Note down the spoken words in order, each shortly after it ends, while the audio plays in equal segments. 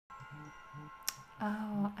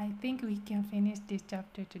Oh, I think we can finish this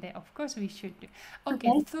chapter today. Of course, we should do. Okay,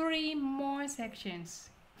 Okay. 3 more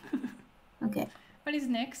sections. Okay. What is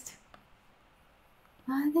next?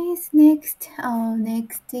 What is next? Oh,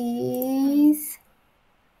 next is...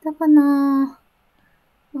 だかな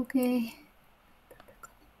Okay.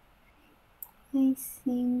 I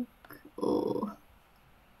think... Oh.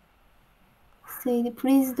 Say,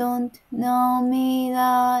 please don't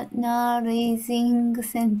nominalizing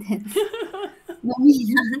sentence. ちょっと待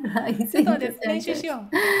nominalizing って、練習し sentence. よ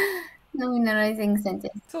う。 nominalizing sentence.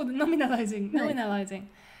 そうだ、nominalizing, はい。 nominalizing.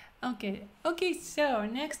 Okay, okay, so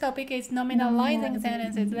next topic is nominalizing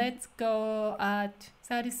sentences. nominalizing. Let's go at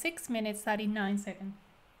 36 minutes, 39 seconds.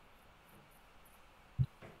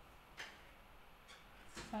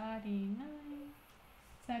 39,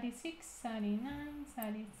 36, 39,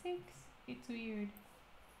 36. It's weird.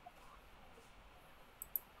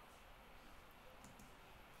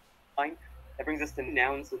 Fine. That brings us to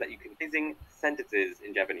nouns so that you can using sentences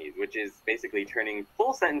in Japanese, which is basically turning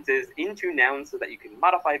full sentences into nouns so that you can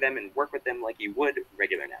modify them and work with them like you would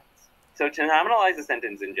regular nouns. So to nominalize a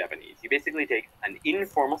sentence in Japanese, you basically take an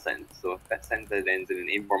informal sentence, so if that sentence ends in an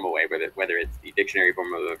informal way, whether it's the dictionary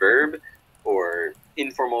form of a verb or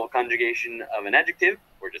informal conjugation of an adjective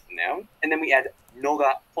or just a noun, and then we add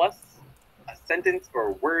noga plus a sentence or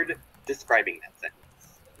a word describing that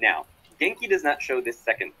sentence. Now, Genki does not show this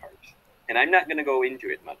second part, and I'm not going to go into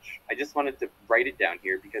it much. I just wanted to write it down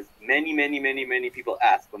here because many people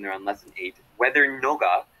ask when they're on lesson 8 whether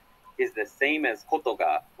noga is the same as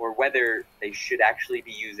kotoga or whether they should actually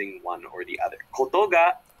be using one or the other.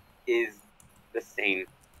 Kotoga is the same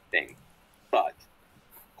thing, but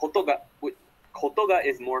kotoga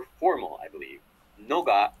is more formal, I believe.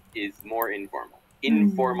 Noga is more informal.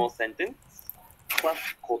 Informal sentence plus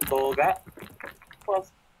kotoga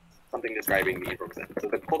plus something describing the informal sentence. So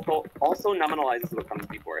the koto also nominalizes what comes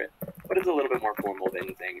before it, but it's a little bit more formal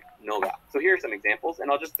than saying noga. So here are some examples, and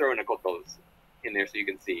I'll just throw in a kotos in there so you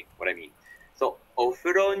can see what I mean. So, お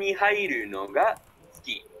風呂に入るのが好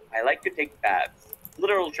き. I like to take baths.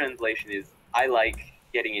 Literal translation is I like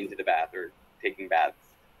getting into the bath or taking baths.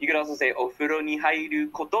 You could also say お風呂に入る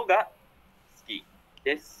ことが好き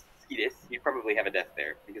です. 好きです. You probably have a death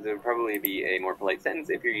there because it would probably be a more polite sentence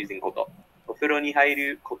if you're using こと. お風呂に入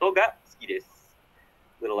ることが好きです.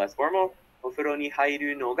 Little less formal. お風呂に入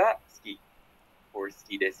るのが好き or 好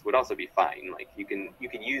きです would also be fine. Like you can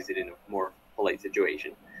use it in a more polite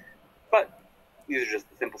situation. But these are just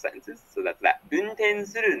the simple sentences, so that's that. 運転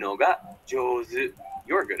するのが上手.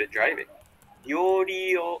 You're good at driving. 料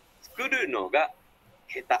理を作るのが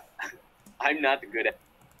下手. I'm not good at.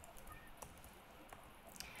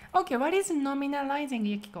 Okay, what is nominalizing,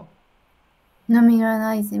 Yukiko?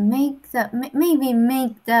 Nominalizing. Maybe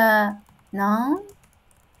make the noun.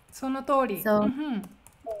 その通り。 So,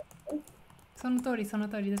 その通り、その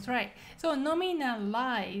通り. That's right. So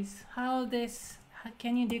nominalize,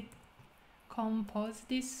 can you decompose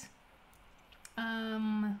this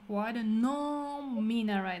word?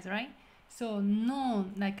 Nominalize, right? So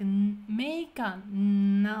like make a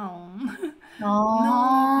noun.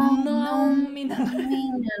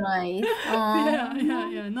 nominalize.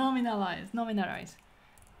 Yeah. Nominalize.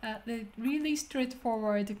 The really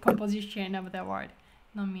straightforward composition of the word.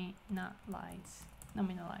 Nominalize.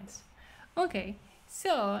 Okay,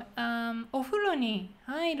 so お風呂に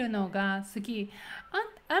入るのが好き.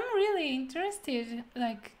 I'm really interested,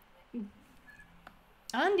 like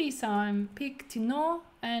Andy-san picked no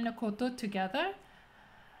and koto together.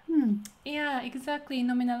 Yeah, exactly.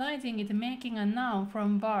 Nominalizing is making a noun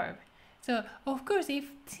from verb. So of course,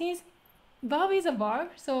 since verb is a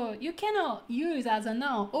verb, so you cannot use as a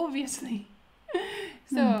noun, obviously.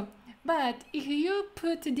 So, but if you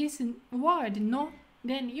put this word no,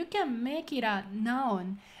 then you can make it a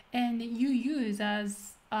noun and you use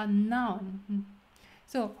as a noun.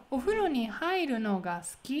 So, お風呂に入るのが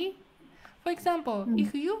好き? For example,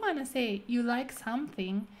 if you want to say you like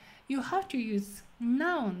something, you have to use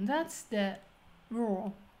noun. That's the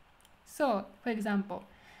rule. So, for example,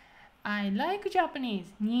 I like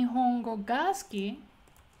Japanese. 日本語が好き?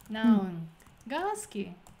 Noun. が好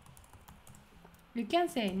き. You can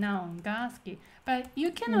say noun が好き. But you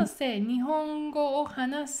cannot say 日本語を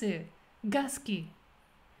話すが好き.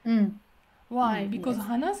 Why? Because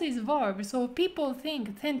話す is verb, so people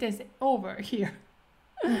think sentence over here.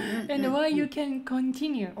 And why you can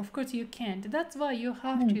continue? Of course you can't. That's why you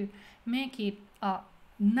have to make it a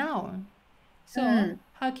noun. So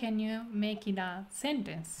how can you make it a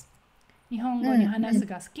sentence? 日本語に話す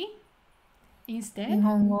が好き? Instead? 日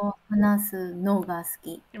本語を話すのが好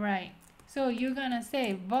き. Right. So you're gonna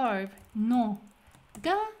say verb の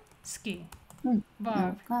が好き.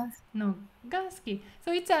 verb がのが好き。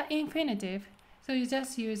So it's an infinitive. So you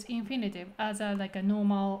just use infinitive as a like a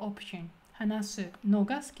normal option. 話すの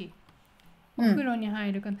が好き。お風呂に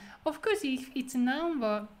入るか。Of course, if it's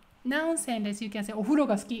noun sentence, you can say お風呂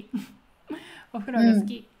が好き。お風呂が好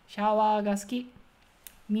き。シャワーが好き。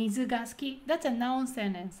水が好き。That's a noun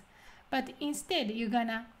sentence. But instead, you're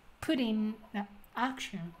gonna put in the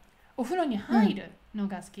action. お風呂に入るの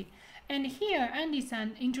が好き。And here,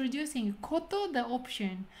 Andy-san introducing こと the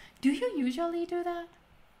option. Do you usually do that?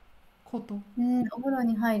 こと。お風呂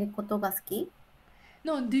に入ることが好き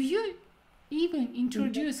No, do you even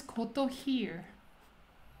introduce こと here?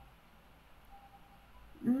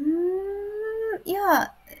 Yeah,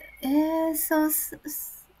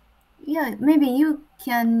 yeah, maybe you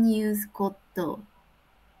can use こと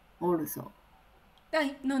also.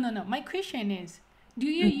 No. My question is, do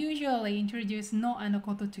you usually introduce no and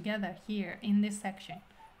こと together here in this section?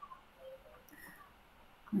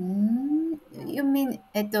 You mean,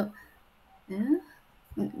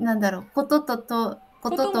 なんだろう、ことと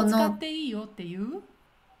ことも使っの、ていいよっていう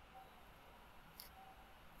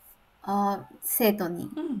生徒に。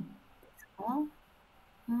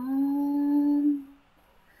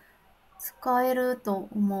使えると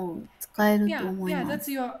思う。使えると思い Yeah, ま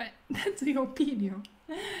す。that's your opinion.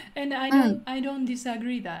 And I don't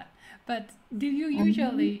disagree that. But do you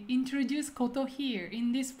usually introduce こと here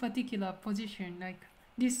in this particular position, like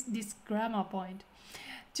this grammar point?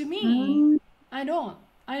 To me, I don't.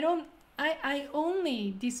 I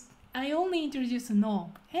only introduce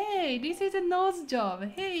no. Hey, this is a no's job.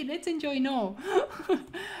 Hey, let's enjoy no.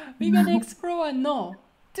 We're gonna explore no.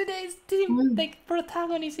 Today's team, like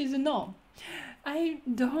protagonist is no. I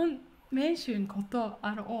don't mention こと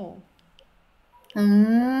at all.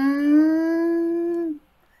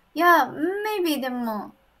 Yeah, maybe で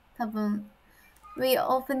も多分 we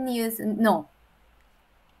often use no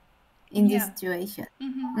in this situation.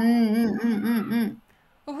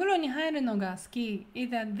 お風呂に入るのが好き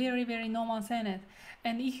is a very normal sentence.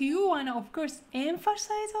 And if you wanna, of course,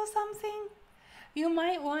 emphasize on something, you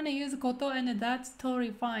might wanna use こと and that's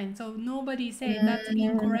totally fine. So nobody say that's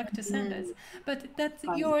incorrect sentence. But that's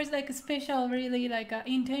yours like special really like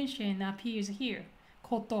intention appears here.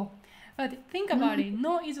 こと. But think about it.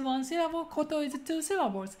 No is one syllable, こと is two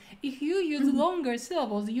syllables. If you use longer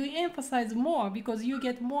syllables, you emphasize more because you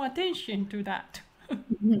get more attention to that.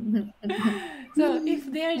 So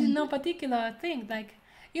if there is no particular thing, like,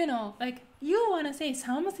 you know, like you want to say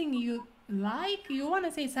something you like, you want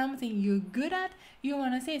to say something you're good at, you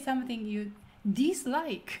want to say something you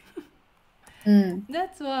dislike.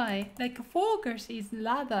 That's why, like, focus is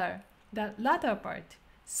rather the latter part.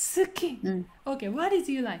 好き。Okay, what is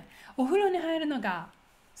you like? お風呂に入るのが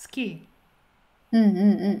好き。So,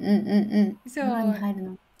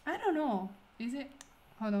 I don't know. Is it?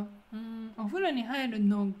 Hold on. お風呂に入る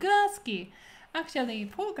のが好き。Actually,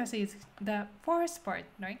 focus is the first part,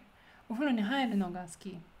 right? お風呂に入るのが好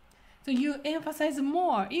き。So you emphasize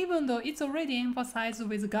more, even though it's already emphasized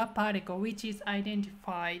with got particle, which is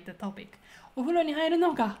identified the topic. お風呂に入る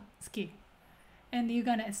のが好き。And you're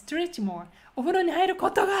gonna stretch more. お風呂に入るこ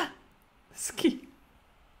とが好き。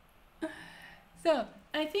So,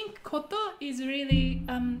 I think こと is really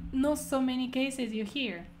not so many cases you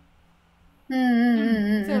hear. So,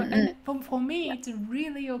 and for me, it's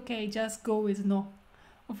really okay. Just go with no.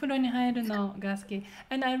 お風呂に入るのが好き。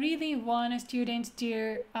And I really want students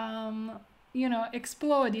to, you know,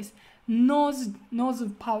 explore this no's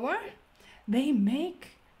power. They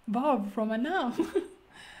make verb from a noun.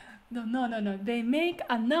 No. They make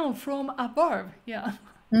a noun from a verb. Yeah.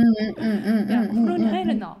 お風呂に入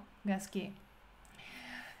るのが好き。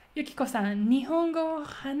ゆきこさん、日本語を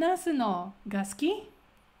話すのが好き？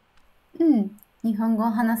日本語を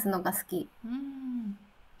話すのが好き。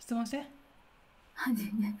質問して。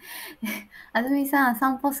あずみさん、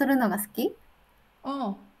散歩するのが好き？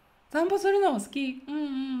散歩するのも好き。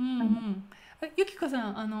ゆきこ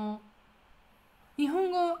さん、日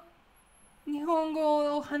本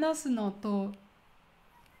語を話すのと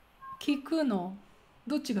聞くの、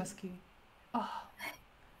どっちが好き？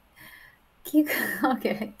聞く、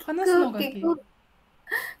OK。話すのが好き。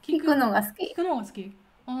聞くのが好き。聞くのが好き。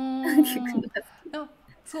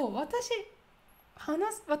そう、私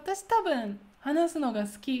多分話すのが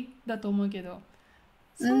好きだと思うけど、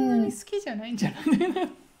そんなに好きじゃないんじゃない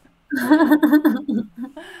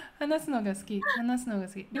話すのが好き。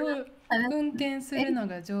運転するの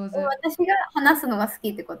が上手。私が話すのが好き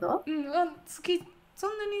ってこと？好き。そ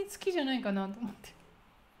んなに好きじゃないかなと思って。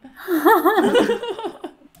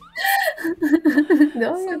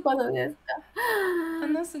どういうことですか？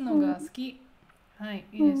話すのが好き。はい、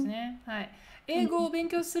いいですね。はい。英語を勉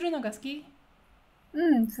強するのが好き？好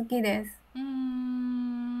きです。うー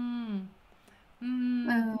ん。ド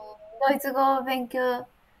イツ語を勉強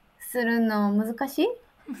するの難しい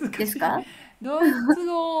難しい。ですか？ドイツ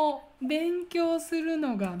語を勉強する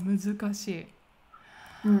のが難しい。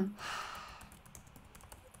うん。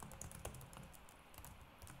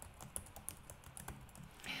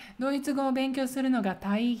ドイツ語を勉強するのが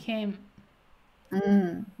大変。う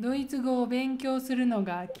ん。ドイツ語を勉強するの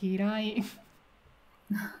が嫌い。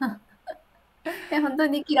本当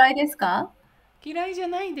に嫌いですか？嫌いじゃ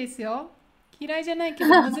ないですよ。嫌いじゃないけど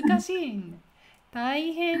難しい。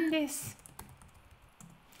大変です。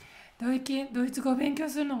ドイツ語を勉強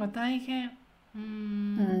するのが大変。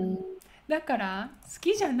だから好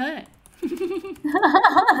きじゃない。嫌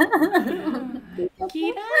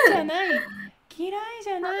いじゃない。嫌い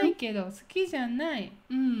じゃないけど好きじゃない。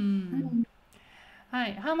は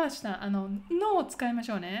い、浜下さん、のを使いまし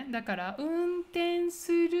ょうね。だから、運転す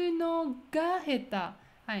るのが下手。は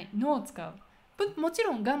い、のを使う。もち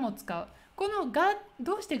ろんがも使う。このが、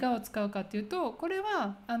どうしてがを使うかというと、これ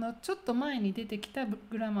はちょっと前に出てきた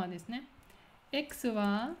グラマーですね。X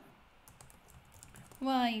は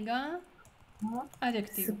Y がアジェ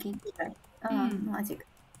クティブ。好き嫌い。マジか。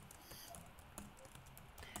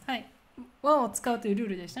はい、はを使うというルー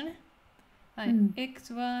ルでしたね。はい、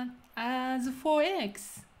X は as for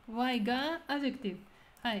X、Y がアジェクティブ。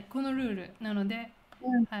はい、このルールなので、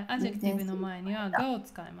はい、アジェクティブの前にはがを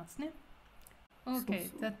使いますね。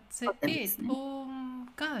Okay, that's it. Oh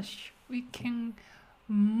gosh, we can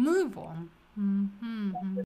move on.